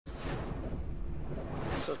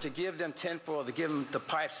So to give them tinfoil, to give them the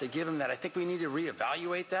pipes, to give them that, I think we need to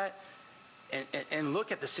reevaluate that and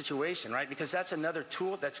look at the situation, right? Because that's another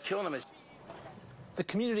tool that's killing them. The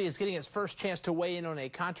community is getting its first chance to weigh in on a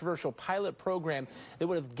controversial pilot program that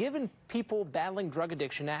would have given people battling drug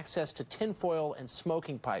addiction access to tinfoil and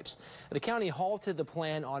smoking pipes. The county halted the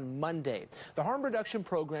plan on Monday. The harm reduction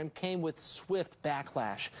program came with swift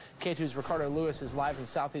backlash. K2's Ricardo Lewis is live in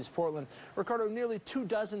Southeast Portland. Ricardo, nearly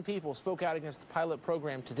 24 people spoke out against the pilot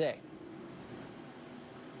program today.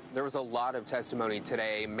 There was a lot of testimony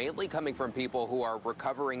today, mainly coming from people who are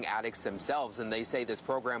recovering addicts themselves, and they say this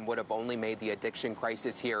program would have only made the addiction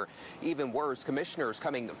crisis here even worse. Commissioners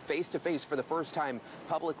coming face-to-face for the first time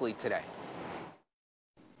publicly today.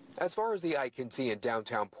 As far as the eye can see in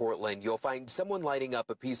downtown Portland, you'll find someone lighting up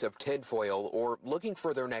a piece of tinfoil or looking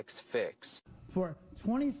for their next fix. For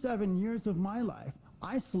 27 years of my life,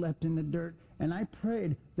 I slept in the dirt, and I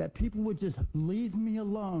prayed that people would just leave me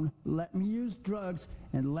alone, let me use drugs,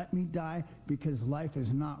 and let me die, because life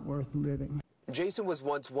is not worth living. Jason was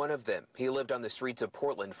once one of them. He lived on the streets of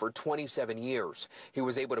Portland for 27 years. He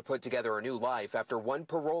was able to put together a new life after one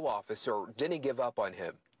parole officer didn't give up on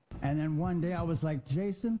him. And then one day I was like,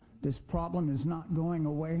 Jason, this problem is not going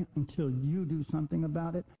away until you do something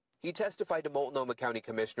about it. He testified to Multnomah County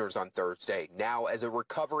commissioners on Thursday, now as a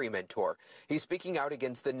recovery mentor. He's speaking out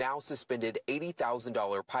against the now suspended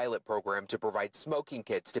 $80,000 pilot program to provide smoking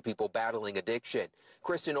kits to people battling addiction.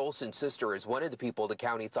 Kristen Olson's sister is one of the people the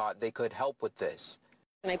county thought they could help with this.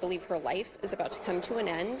 And I believe her life is about to come to an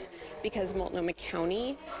end because Multnomah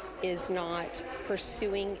County is not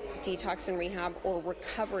pursuing detox and rehab or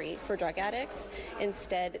recovery for drug addicts.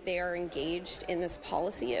 Instead, they are engaged in this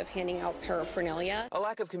policy of handing out paraphernalia. A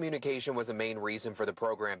lack of communication was a main reason for the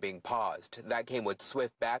program being paused. That came with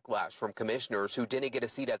swift backlash from commissioners who didn't get a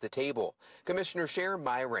seat at the table. Commissioner Sharon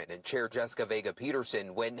Myron and Chair Jessica Vega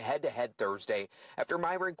Peterson went head-to-head Thursday after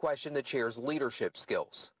Myron questioned the chair's leadership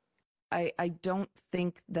skills. I don't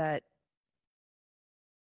think that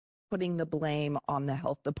putting the blame on the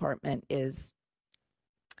health department is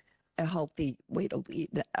a healthy way to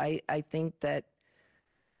lead. I think that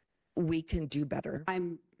we can do better.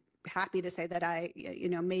 I'm happy to say that I,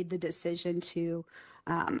 made the decision to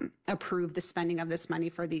approve the spending of this money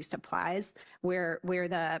for these supplies. Where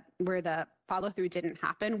the follow through didn't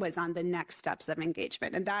happen was on the next steps of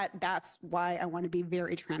engagement, and that's why I want to be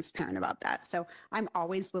very transparent about that. So I'm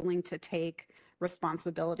always willing to take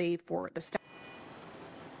responsibility for the steps.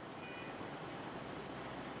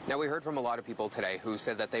 Now, we heard from a lot of people today who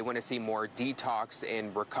said that they want to see more detox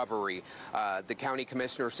and recovery. The county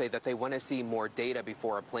commissioners say that they want to see more data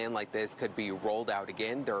before a plan like this could be rolled out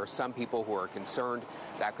again. There are some people who are concerned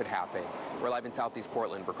that could happen. We're live in Southeast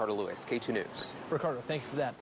Portland. Ricardo Lewis, K2 News. Ricardo, thank you for that.